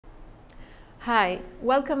Hi,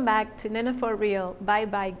 welcome back to Nena for Real Bye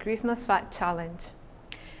Bye Xmas-Fat Challenge.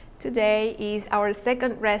 Today is our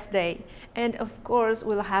second rest day, and of course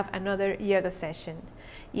we'll have another yoga session.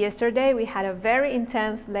 Yesterday we had a very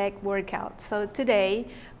intense leg workout, so today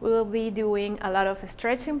we will be doing a lot of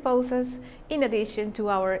stretching poses in addition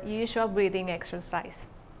to our usual breathing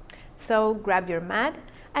exercise. So grab your mat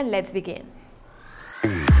and let's begin.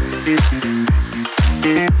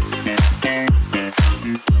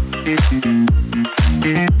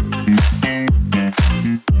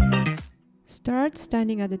 Start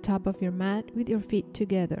standing at the top of your mat with your feet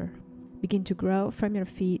together. Begin to grow from your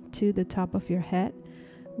feet to the top of your head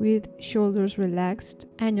with shoulders relaxed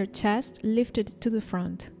and your chest lifted to the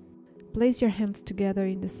front. Place your hands together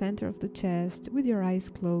in the center of the chest with your eyes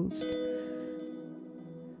closed.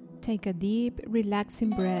 Take a deep,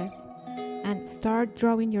 relaxing breath and start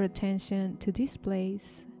drawing your attention to this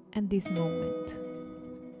place and this moment.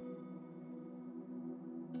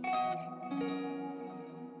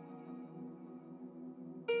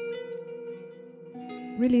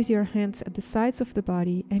 Release your hands at the sides of the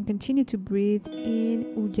body and continue to breathe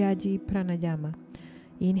in Ujjayi Pranayama,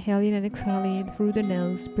 inhaling and exhaling through the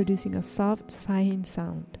nose, producing a soft sighing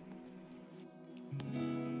sound.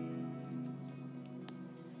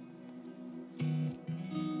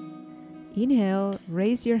 Inhale,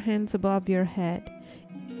 raise your hands above your head,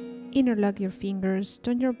 interlock your fingers,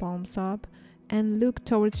 turn your palms up, and look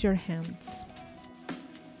towards your hands.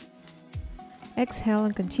 Exhale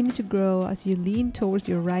and continue to grow as you lean towards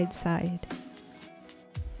your right side.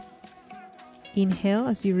 Inhale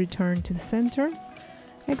as you return to the center.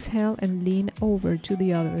 Exhale and lean over to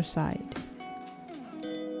the other side.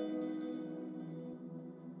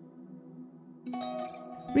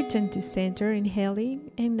 Return to center, inhaling,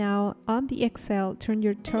 and now on the exhale, turn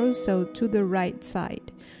your torso to the right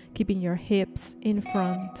side, keeping your hips in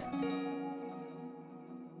front.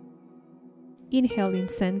 Inhale in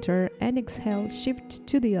center and exhale, shift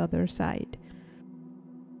to the other side.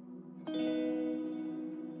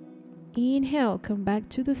 Inhale, come back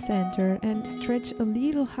to the center and stretch a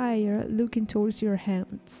little higher, looking towards your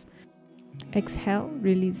hands. Exhale,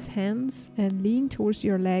 release hands and lean towards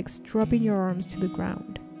your legs, dropping your arms to the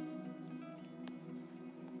ground.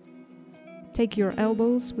 Take your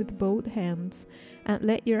elbows with both hands and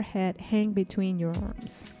let your head hang between your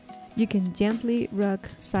arms. You can gently rock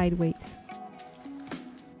sideways.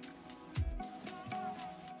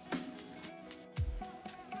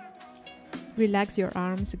 Relax your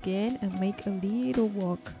arms again and make a little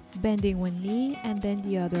walk, bending one knee and then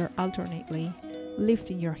the other alternately,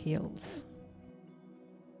 lifting your heels.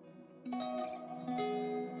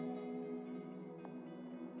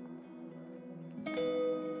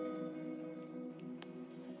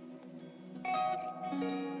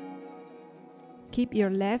 Keep your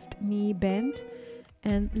left knee bent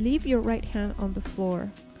and leave your right hand on the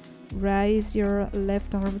floor. Raise your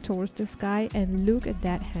left arm towards the sky and look at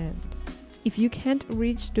that hand. If you can't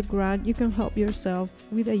reach the ground, you can help yourself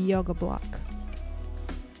with a yoga block.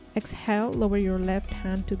 Exhale, lower your left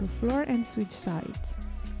hand to the floor and switch sides.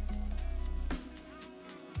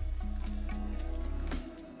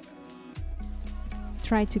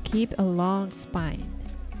 Try to keep a long spine.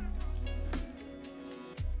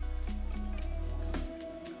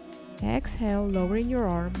 Exhale, lowering your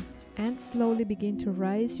arm and slowly begin to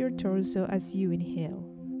raise your torso as you inhale.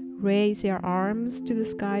 Raise your arms to the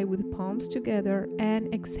sky with palms together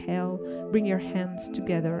and exhale, bring your hands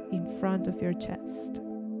together in front of your chest.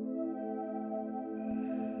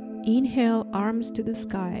 Inhale, arms to the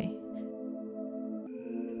sky.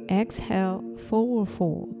 Exhale, forward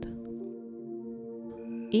fold.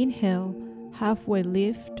 Inhale, halfway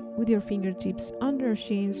lift with your fingertips under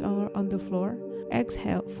shins or on the floor.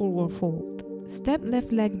 Exhale, forward fold. Step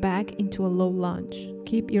left leg back into a low lunge.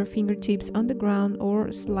 Keep your fingertips on the ground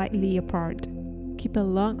or slightly apart. Keep a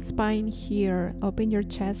long spine here. Open your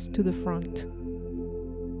chest to the front.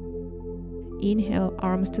 Inhale,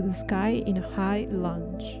 arms to the sky in a high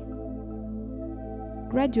lunge.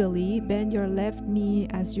 Gradually bend your left knee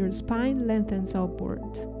as your spine lengthens upward.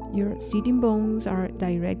 Your sitting bones are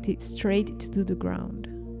directed straight to the ground.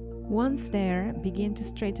 Once there, begin to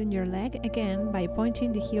straighten your leg again by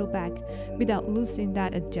pointing the heel back without losing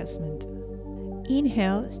that adjustment.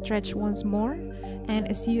 Inhale, stretch once more, and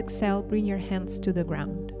as you exhale, bring your hands to the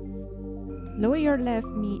ground. Lower your left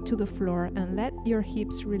knee to the floor and let your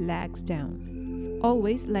hips relax down,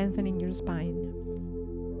 always lengthening your spine.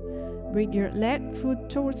 Bring your left foot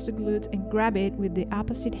towards the glute and grab it with the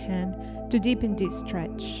opposite hand to deepen this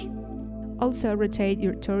stretch. Also rotate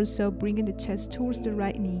your torso, bringing the chest towards the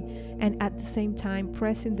right knee and at the same time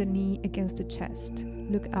pressing the knee against the chest.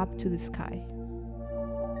 Look up to the sky.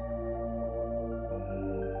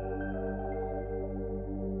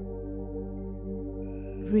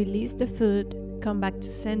 Release the foot, come back to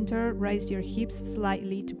center, raise your hips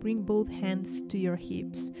slightly to bring both hands to your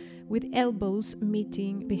hips, with elbows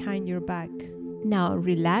meeting behind your back. Now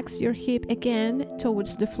relax your hip again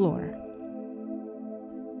towards the floor.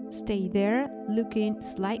 Stay there, looking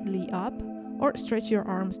slightly up, or stretch your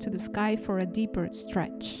arms to the sky for a deeper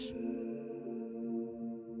stretch.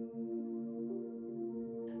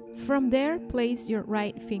 From there, place your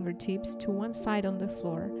right fingertips to one side on the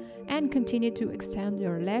floor and continue to extend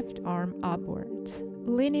your left arm upwards,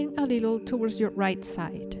 leaning a little towards your right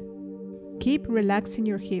side. Keep relaxing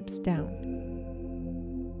your hips down.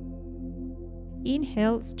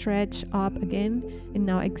 Inhale, stretch up again, and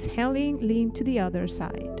now exhaling, lean to the other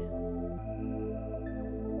side.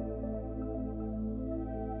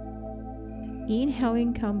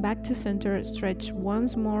 Inhaling, come back to center, stretch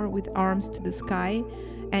once more with arms to the sky,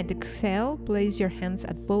 and exhale, place your hands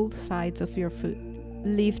at both sides of your foot.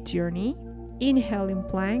 Lift your knee, inhale in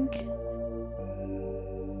plank,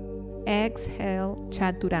 exhale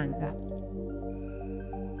Chaturanga.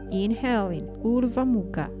 Inhale in Urdhva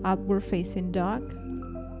Mukha, upward facing dog.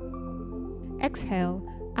 Exhale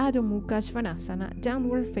Adho Mukha Svanasana,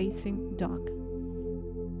 downward facing dog.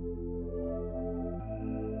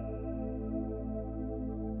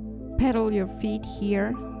 Pedal your feet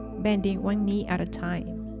here, bending one knee at a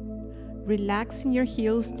time. Relaxing your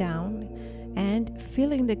heels down and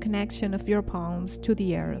feeling the connection of your palms to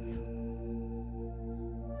the earth.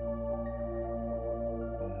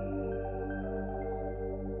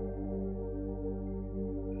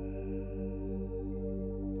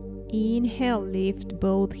 Inhale, lift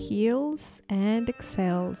both heels, and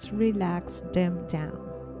exhale, relax them down.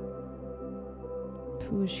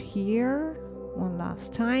 Push here, one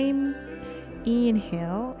last time.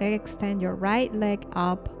 Inhale, extend your right leg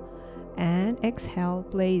up, and exhale,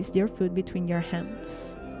 place your foot between your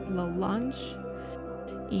hands. Low lunge.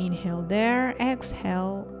 Inhale there,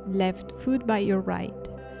 exhale, left foot by your right.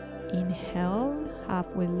 Inhale,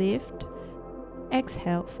 halfway lift.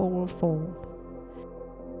 Exhale, forward fold.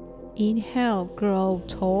 Inhale, grow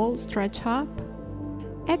tall, stretch up.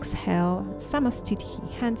 Exhale,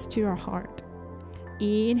 Samastiti, hands to your heart.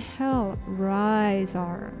 Inhale, rise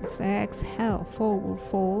arms. Exhale, forward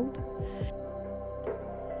fold.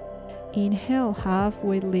 Inhale,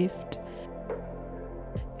 halfway lift.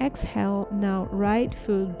 Exhale, now right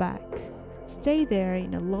foot back. Stay there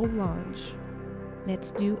in a low lunge.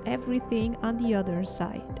 Let's do everything on the other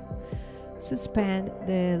side. Suspend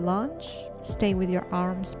the lunge. Stay with your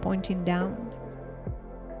arms pointing down.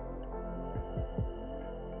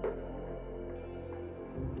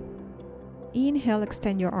 Inhale,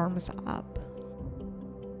 extend your arms up.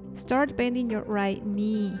 Start bending your right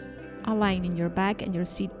knee, aligning your back and your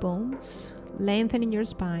seat bones, lengthening your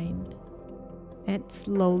spine. And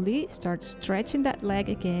slowly start stretching that leg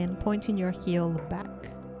again, pointing your heel back.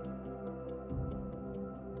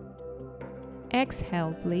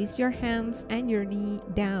 Exhale, place your hands and your knee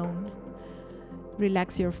down.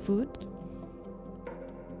 Relax your foot.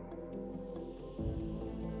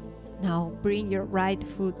 Now bring your right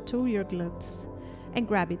foot to your glutes and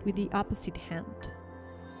grab it with the opposite hand.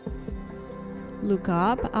 Look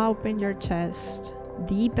up, open your chest,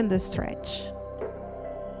 deepen the stretch.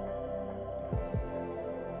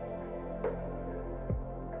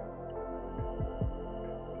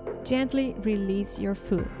 Gently release your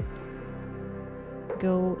foot.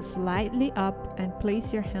 Go slightly up and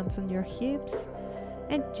place your hands on your hips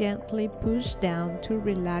and gently push down to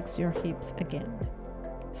relax your hips again.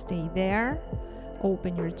 Stay there,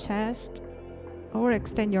 open your chest or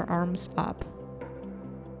extend your arms up.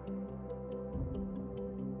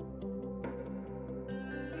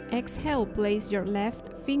 Exhale, place your left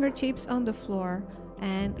fingertips on the floor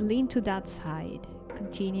and lean to that side.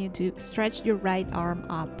 Continue to stretch your right arm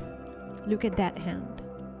up. Look at that hand.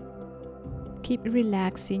 Keep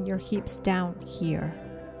relaxing your hips down here.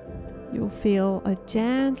 You'll feel a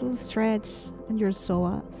gentle stretch in your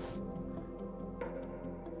psoas.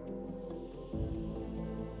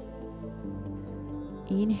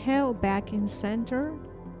 Inhale, back in center.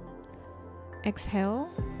 Exhale,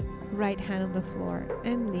 right hand on the floor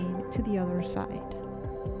and lean to the other side.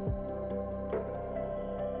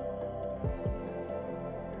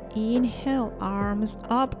 Inhale, arms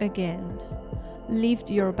up again.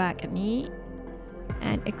 Lift your back knee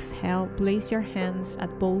and exhale, place your hands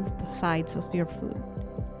at both sides of your foot.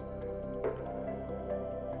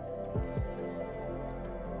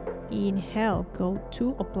 Inhale, go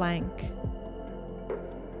to a plank.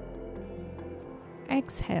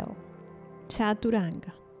 Exhale,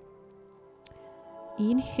 Chaturanga.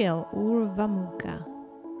 Inhale, Urdhva Mukha.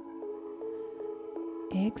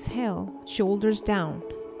 Exhale, shoulders down.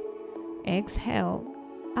 Exhale,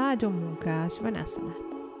 Adho Mukha Svanasana.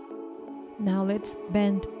 Now let's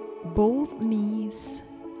bend both knees.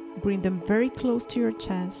 Bring them very close to your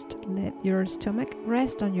chest. Let your stomach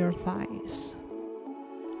rest on your thighs.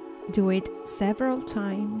 Do it several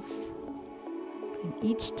times. And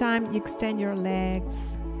each time you extend your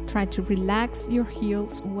legs, try to relax your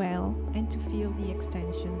heels well and to feel the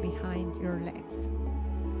extension behind your legs.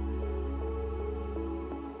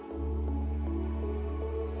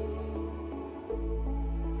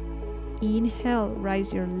 Inhale,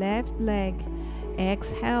 rise your left leg.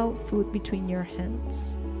 Exhale, foot between your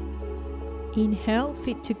hands. Inhale,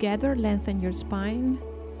 feet together, lengthen your spine.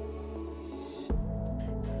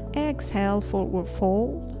 Exhale, forward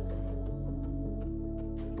fold.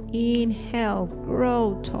 Inhale,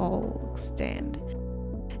 grow tall, extend.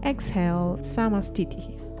 Exhale,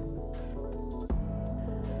 Samastiti.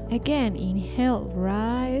 Again, inhale,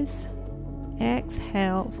 rise.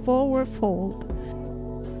 Exhale, forward fold.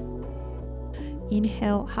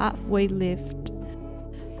 Inhale, halfway lift.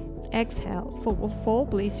 Exhale, forward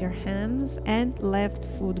fold, place your hands and left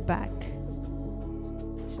foot back.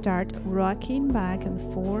 Start rocking back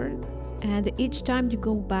and forth, and each time you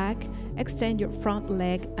go back, extend your front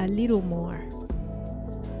leg a little more.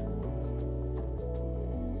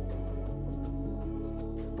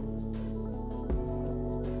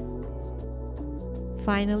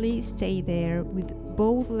 Finally, stay there with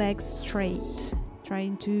both legs straight,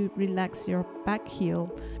 trying to relax your back heel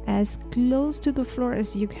as close to the floor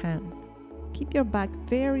as you can. Keep your back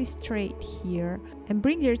very straight here and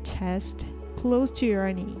bring your chest close to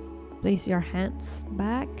your knee. Place your hands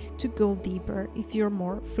back to go deeper if you're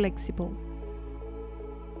more flexible.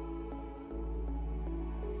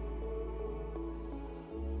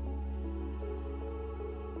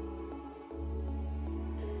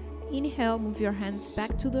 Inhale, move your hands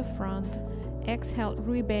back to the front. Exhale,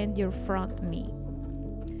 rebend your front knee.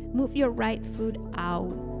 Move your right foot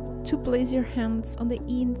out to place your hands on the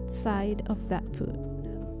inside of that foot.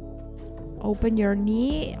 Open your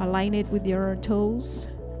knee, align it with your toes.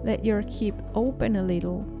 Let your hip open a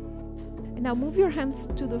little. And now move your hands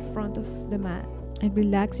to the front of the mat and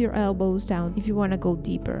relax your elbows down if you want to go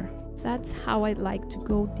deeper. That's how I like to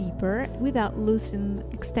go deeper without losing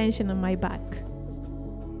extension on my back.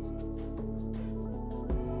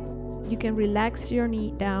 You can relax your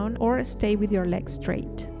knee down or stay with your legs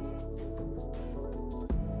straight.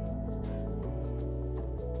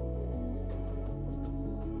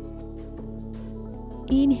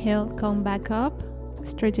 Inhale, come back up,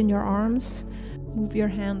 straighten your arms, move your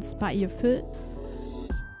hands by your foot,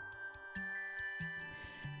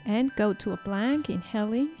 and go to a plank,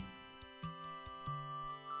 inhaling.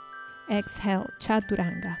 Exhale,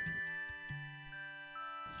 Chaturanga.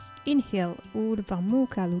 Inhale, Urdhva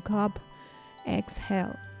Mukha, look up.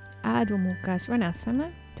 Exhale, Adho Mukha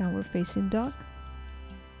Svanasana, downward facing dog.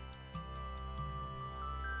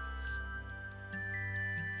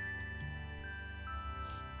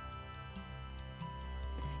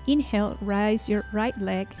 Inhale, rise your right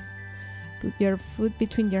leg. Put your foot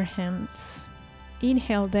between your hands.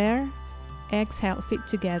 Inhale there. Exhale, feet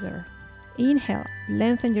together. Inhale,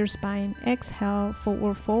 lengthen your spine. Exhale,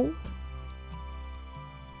 forward fold.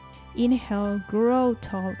 Inhale, grow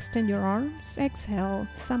tall, extend your arms. Exhale,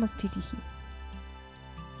 Samastiti.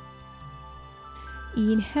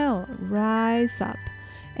 Inhale, rise up.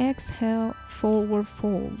 Exhale, forward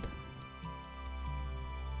fold.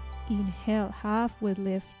 Inhale, halfway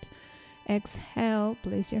lift. Exhale,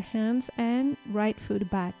 place your hands and right foot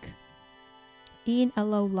back. In a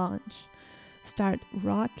low lunge. Start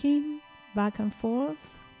rocking back and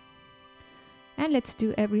forth. And let's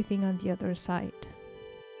do everything on the other side.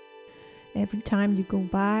 Every time you go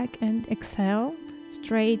back and exhale,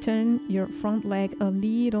 straighten your front leg a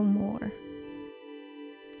little more.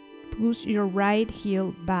 Push your right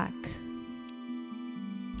heel back.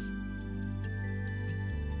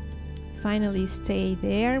 Finally, stay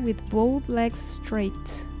there with both legs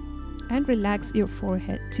straight and relax your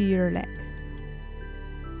forehead to your leg.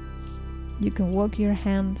 You can walk your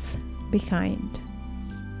hands behind.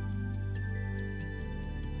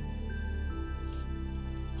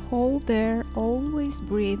 Hold there, always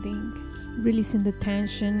breathing, releasing the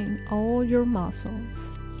tension in all your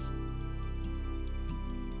muscles.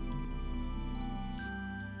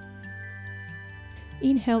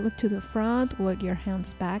 Inhale, look to the front, walk your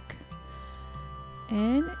hands back,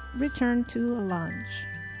 and return to a lunge.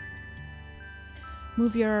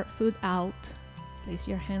 Move your foot out. Place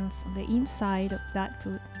your hands on the inside of that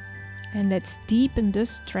foot. And let's deepen the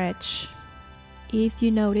stretch. If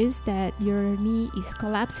you notice that your knee is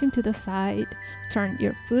collapsing to the side, turn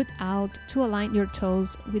your foot out to align your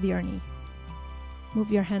toes with your knee.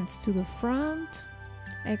 Move your hands to the front.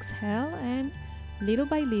 Exhale, and little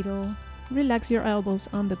by little, relax your elbows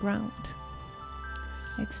on the ground.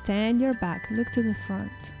 Extend your back, look to the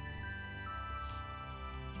front.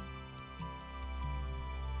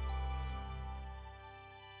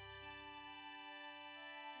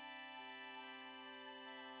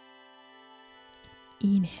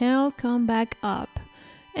 Inhale, come back up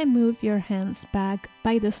and move your hands back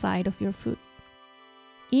by the side of your foot.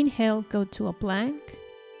 Inhale, go to a plank.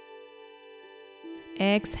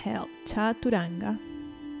 Exhale, chaturanga.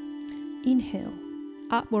 Inhale,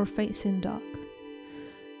 upward facing dog.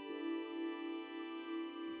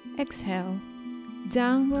 Exhale,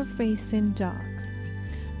 downward facing dog.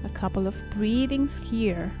 A couple of breathings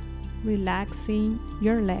here, relaxing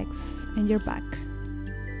your legs and your back.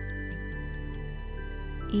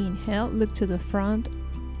 Inhale, look to the front.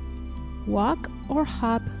 Walk or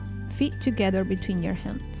hop, feet together between your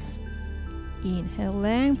hands. Inhale,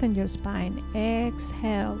 lengthen your spine.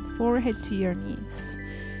 Exhale, forehead to your knees.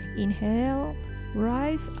 Inhale,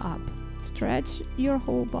 rise up. Stretch your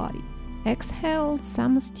whole body. Exhale,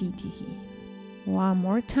 samastitihi. One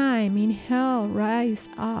more time. Inhale, rise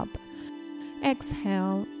up.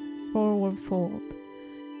 Exhale, forward fold.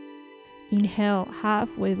 Inhale,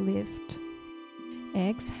 halfway lift.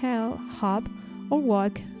 Exhale, hop or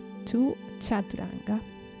walk to chaturanga.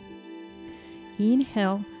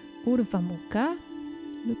 Inhale, Urdhva Mukha.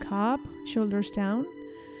 Look up, shoulders down.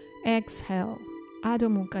 Exhale, Adho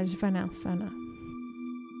Mukha Svanasana.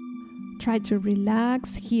 Try to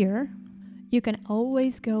relax here. You can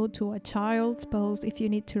always go to a child's pose if you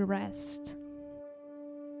need to rest.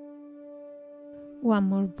 One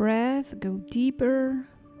more breath, go deeper.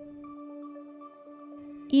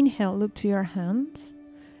 Inhale, look to your hands.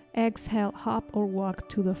 Exhale, hop or walk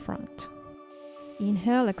to the front.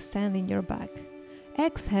 Inhale, extending your back.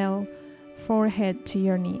 Exhale, forehead to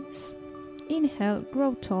your knees. Inhale,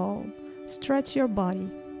 grow tall. Stretch your body.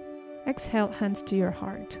 Exhale, hands to your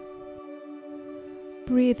heart.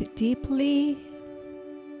 Breathe deeply.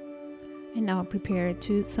 And now prepare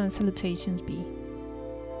to sun salutations be.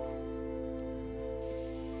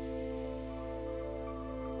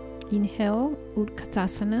 Inhale,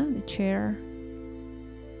 Utkatasana, the chair.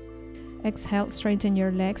 Exhale, straighten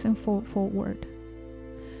your legs and fold forward.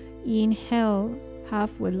 Inhale,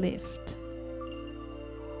 halfway lift.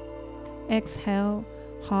 Exhale,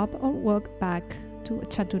 hop or walk back to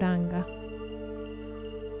Chaturanga.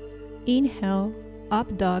 Inhale,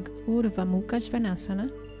 up dog, Urdhva Mukha Svanasana.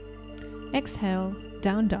 Exhale,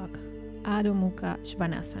 down dog, Adho Mukha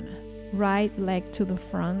Svanasana. Right leg to the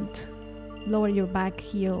front. Lower your back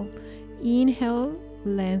heel. Inhale,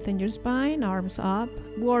 lengthen your spine, arms up,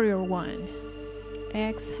 warrior one.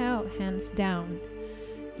 Exhale, hands down.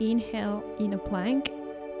 Inhale, in a plank.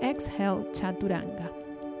 Exhale, chaturanga.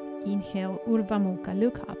 Inhale, Urdhva Mukha,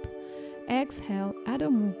 look up. Exhale, Adho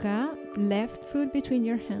Mukha, left foot between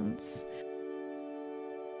your hands.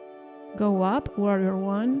 Go up, warrior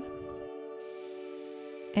one.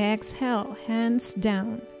 Exhale, hands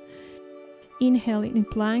down. Inhale, in a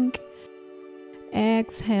plank.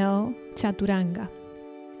 Exhale, chaturanga.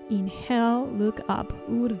 Inhale, look up,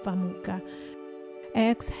 Urdhva Mukha.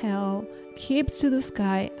 Exhale, hips to the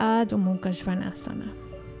sky, Adho Mukha Svanasana.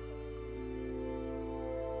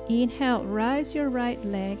 Inhale, rise your right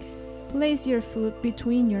leg. Place your foot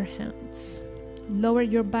between your hands. Lower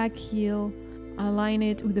your back heel. Align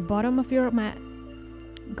it with the bottom of your mat.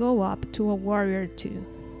 Go up to a warrior two.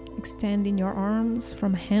 Extending your arms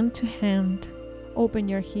from hand to hand. Open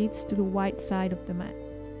your hips to the wide side of the mat.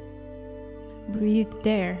 Breathe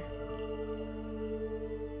there.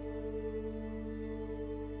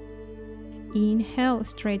 Inhale,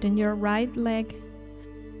 straighten your right leg.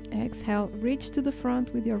 Exhale, reach to the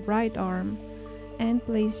front with your right arm and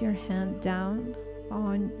place your hand down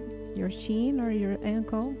on your shin or your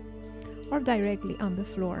ankle or directly on the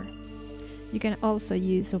floor. You can also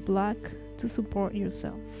use a block to support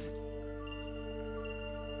yourself.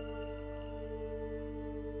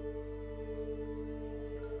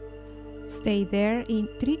 Stay there in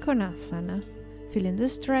Trikonasana, feeling the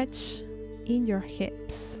stretch in your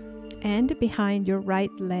hips and behind your right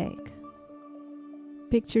leg.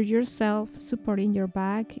 Picture yourself supporting your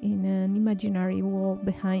back in an imaginary wall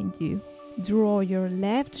behind you. Draw your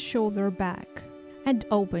left shoulder back and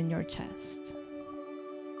open your chest.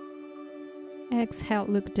 Exhale,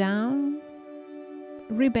 look down.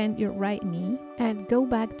 rebend your right knee and go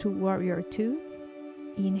back to warrior two.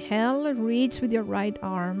 Inhale, reach with your right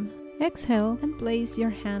arm. Exhale and place your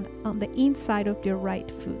hand on the inside of your right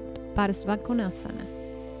foot, Parsvakonasana.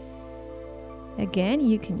 Again,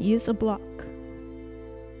 you can use a block.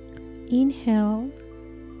 Inhale,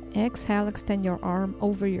 exhale, extend your arm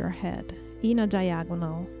over your head in a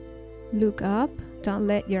diagonal. Look up, don't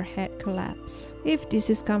let your head collapse if this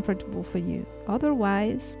is comfortable for you.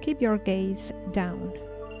 Otherwise, keep your gaze down.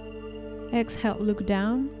 Exhale, look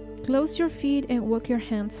down. Close your feet and walk your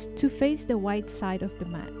hands to face the white side of the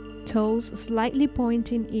mat. Toes slightly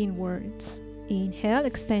pointing inwards. Inhale,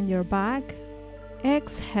 extend your back.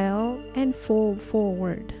 Exhale and fall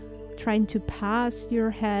forward, trying to pass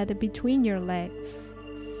your head between your legs.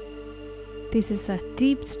 This is a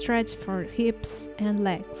deep stretch for hips and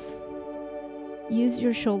legs. Use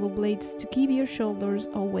your shoulder blades to keep your shoulders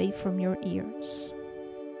away from your ears.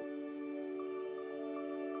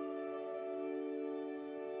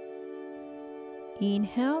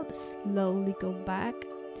 Inhale, slowly go back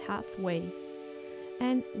halfway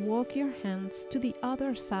and walk your hands to the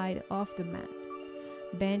other side of the mat.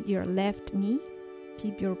 Bend your left knee,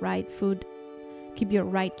 keep your right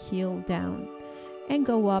heel down, and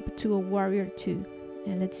go up to a warrior two.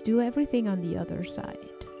 And let's do everything on the other side.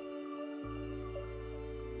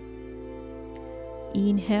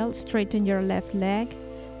 Inhale, straighten your left leg.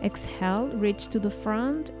 Exhale, reach to the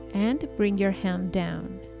front and bring your hand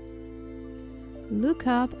down. Look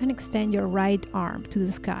up and extend your right arm to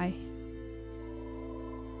the sky.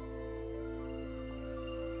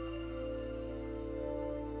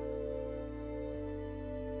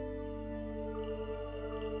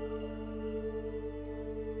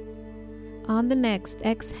 On the next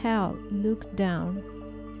exhale, look down.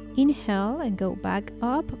 Inhale and go back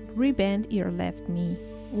up, rebend your left knee,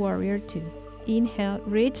 warrior two. Inhale,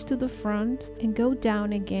 reach to the front and go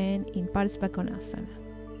down again in Parsvakonasana.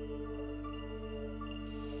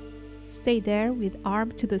 Stay there with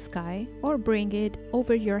arm to the sky or bring it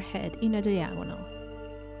over your head in a diagonal.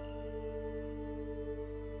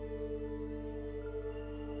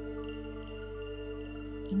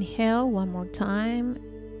 Inhale one more time.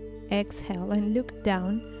 Exhale and look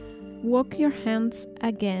down. Walk your hands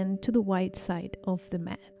again to the white side of the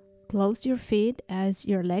mat. Close your feet as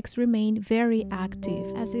your legs remain very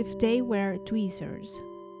active, as if they were tweezers.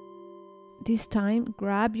 This time,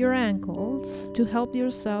 grab your ankles to help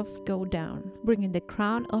yourself go down, bringing the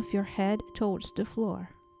crown of your head towards the floor.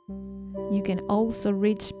 You can also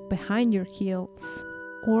reach behind your heels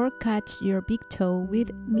or catch your big toe with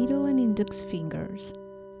middle and index fingers.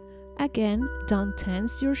 Again, don't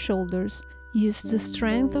tense your shoulders. Use the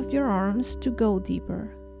strength of your arms to go deeper.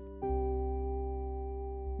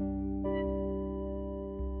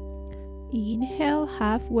 Inhale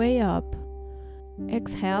halfway up.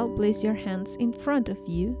 Exhale, place your hands in front of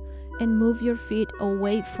you and move your feet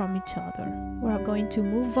away from each other. We're going to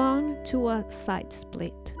move on to a side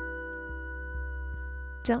split.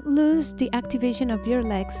 Don't lose the activation of your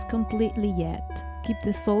legs completely yet. Keep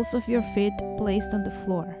the soles of your feet placed on the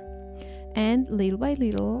floor. And little by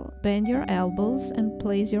little, bend your elbows and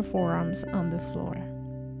place your forearms on the floor.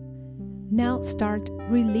 Now start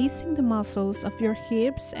releasing the muscles of your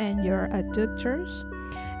hips and your adductors,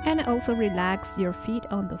 and also relax your feet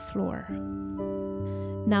on the floor.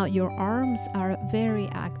 Now your arms are very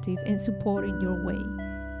active and supporting your weight.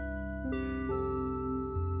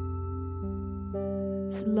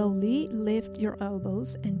 Slowly lift your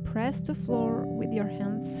elbows and press the floor with your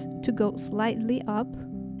hands to go slightly up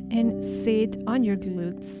and sit on your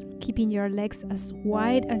glutes, keeping your legs as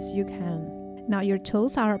wide as you can. Now your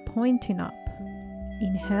toes are pointing up.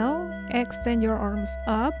 Inhale, extend your arms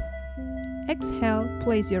up. Exhale,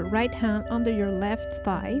 place your right hand under your left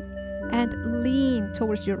thigh and lean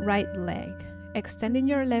towards your right leg, extending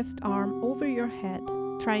your left arm over your head,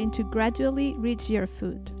 trying to gradually reach your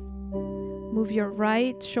foot. Move your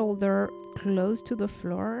right shoulder close to the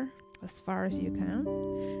floor as far as you can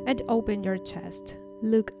and open your chest.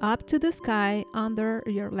 Look up to the sky under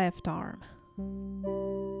your left arm.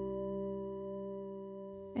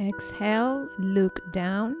 Exhale, look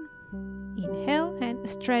down. Inhale and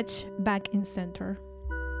stretch back in center.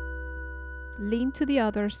 Lean to the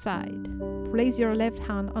other side. Place your left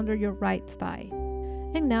hand under your right thigh.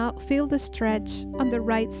 And now feel the stretch on the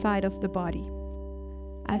right side of the body.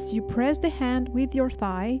 As you press the hand with your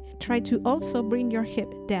thigh, try to also bring your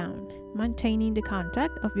hip down, maintaining the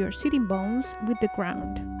contact of your sitting bones with the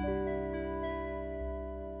ground.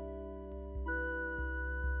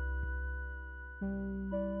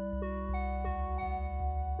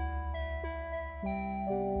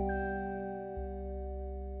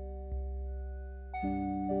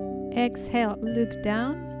 Exhale, look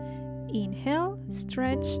down. Inhale,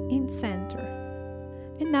 stretch in center.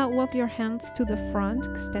 And now walk your hands to the front,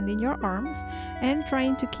 extending your arms and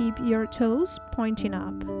trying to keep your toes pointing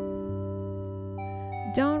up.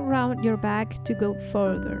 Don't round your back to go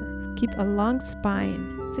further. Keep a long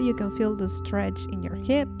spine so you can feel the stretch in your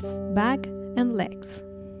hips, back, and legs.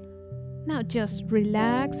 Now just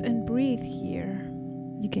relax and breathe here.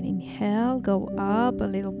 You can inhale, go up a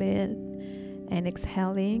little bit, and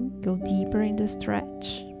exhaling, go deeper in the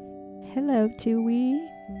stretch. Hello, Chewy.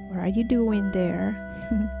 What are you doing there?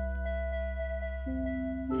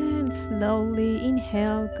 And slowly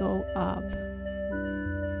inhale, go up.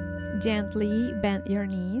 Gently bend your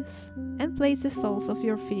knees and place the soles of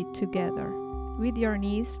your feet together, with your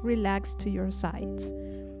knees relaxed to your sides.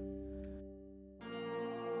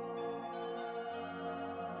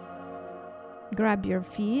 Grab your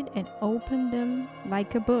feet and open them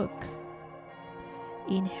like a book.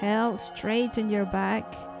 Inhale, straighten your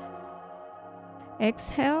back.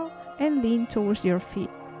 Exhale and lean towards your feet,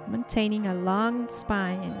 maintaining a long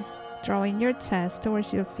spine, drawing your chest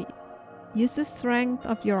towards your feet. Use the strength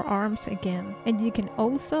of your arms again, and you can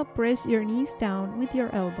also press your knees down with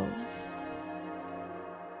your elbows.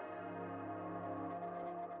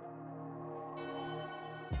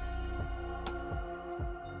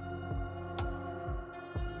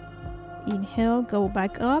 Inhale, go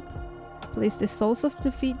back up. Place the soles of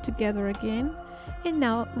the feet together again, and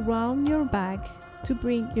now round your back to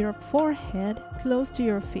bring your forehead close to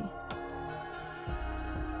your feet.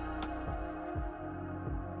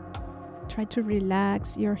 Try to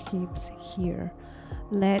relax your hips here.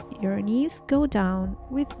 Let your knees go down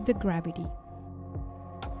with the gravity.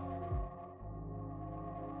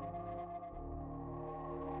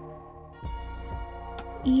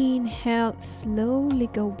 Inhale, slowly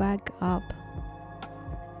go back up.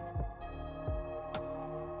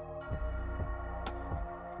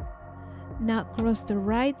 Now cross the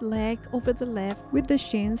right leg over the left with the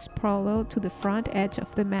shins parallel to the front edge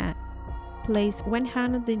of the mat. Place one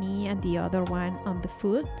hand on the knee and the other one on the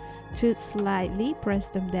foot to slightly press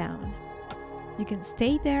them down. You can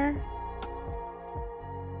stay there.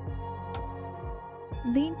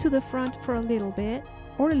 Lean to the front for a little bit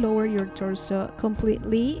or lower your torso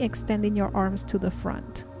completely, extending your arms to the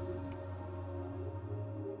front.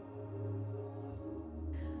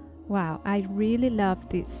 Wow, I really love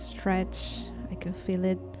this stretch. I can feel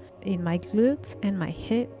it in my glutes and my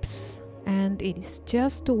hips, and it is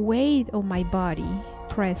just the weight of my body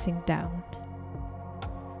pressing down.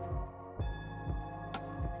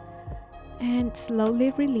 And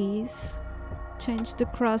slowly release. Change the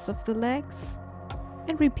cross of the legs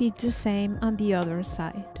and repeat the same on the other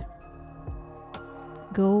side.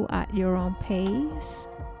 Go at your own pace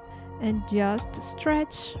and just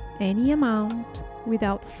stretch any amount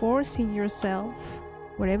without forcing yourself.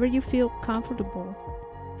 Wherever you feel comfortable,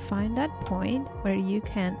 find that point where you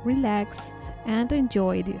can relax and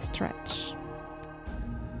enjoy the stretch.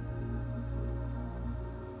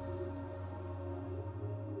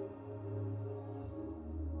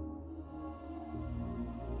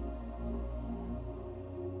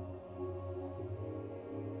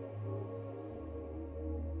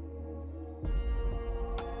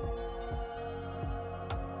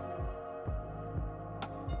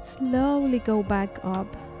 Slowly go back up.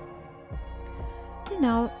 And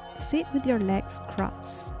now sit with your legs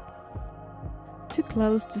crossed. To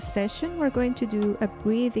close the session, we're going to do a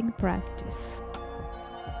breathing practice.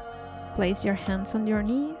 Place your hands on your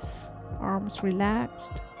knees, arms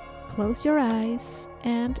relaxed, close your eyes,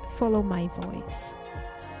 and follow my voice.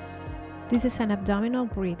 This is an abdominal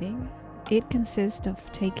breathing. It consists of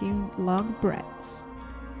taking long breaths.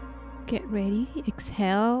 Get ready,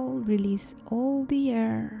 exhale, release all the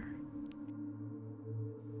air.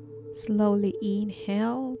 Slowly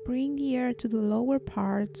inhale, bring the air to the lower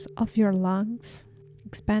parts of your lungs,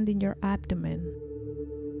 expanding your abdomen.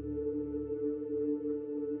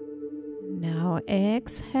 Now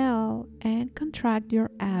exhale and contract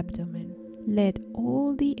your abdomen. Let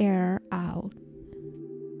all the air out.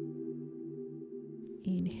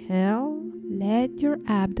 Inhale, let your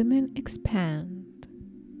abdomen expand.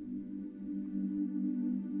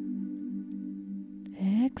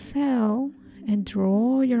 Exhale and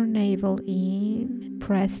draw your navel in,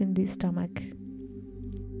 pressing the stomach.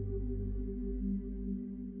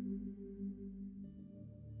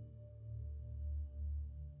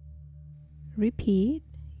 Repeat.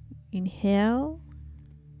 Inhale.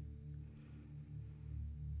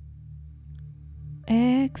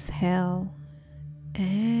 Exhale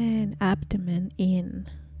and abdomen in.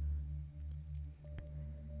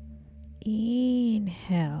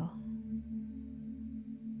 Inhale.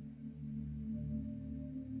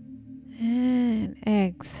 and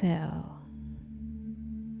exhale.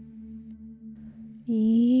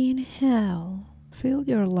 Inhale, fill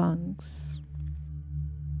your lungs.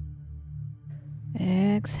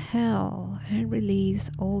 Exhale and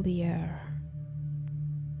release all the air.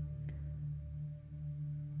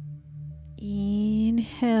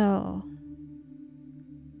 Inhale.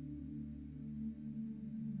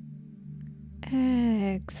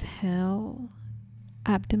 Exhale.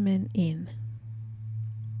 Abdomen in.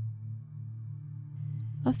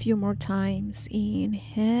 A few more times.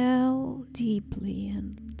 Inhale deeply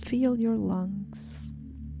and fill your lungs.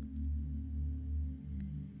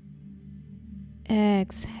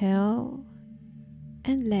 Exhale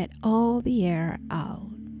and let all the air out.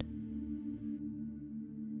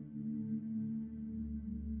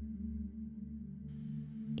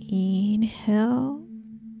 Inhale,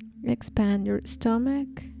 expand your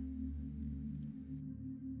stomach.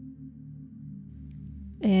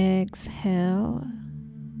 Exhale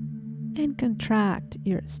and contract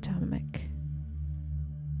your stomach.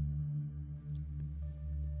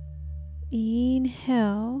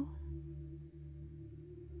 Inhale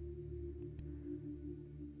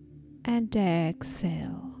and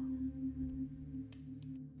exhale.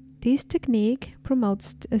 This technique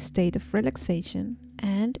promotes a state of relaxation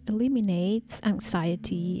and eliminates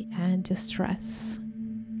anxiety and stress.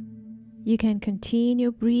 You can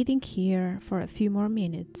continue breathing here for a few more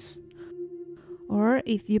minutes. Or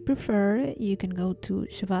if you prefer, you can go to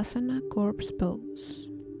Shavasana Corpse Pose.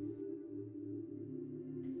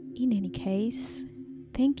 In any case,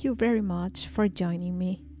 thank you very much for joining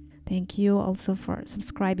me. Thank you also for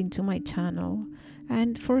subscribing to my channel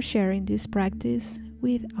and for sharing this practice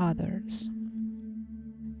with others.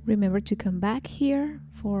 Remember to come back here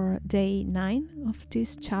for day 9 of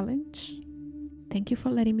this challenge. Thank you for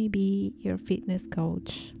letting me be your fitness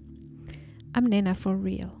coach. I'm Nena for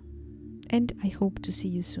real, and I hope to see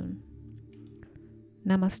you soon.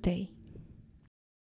 Namaste.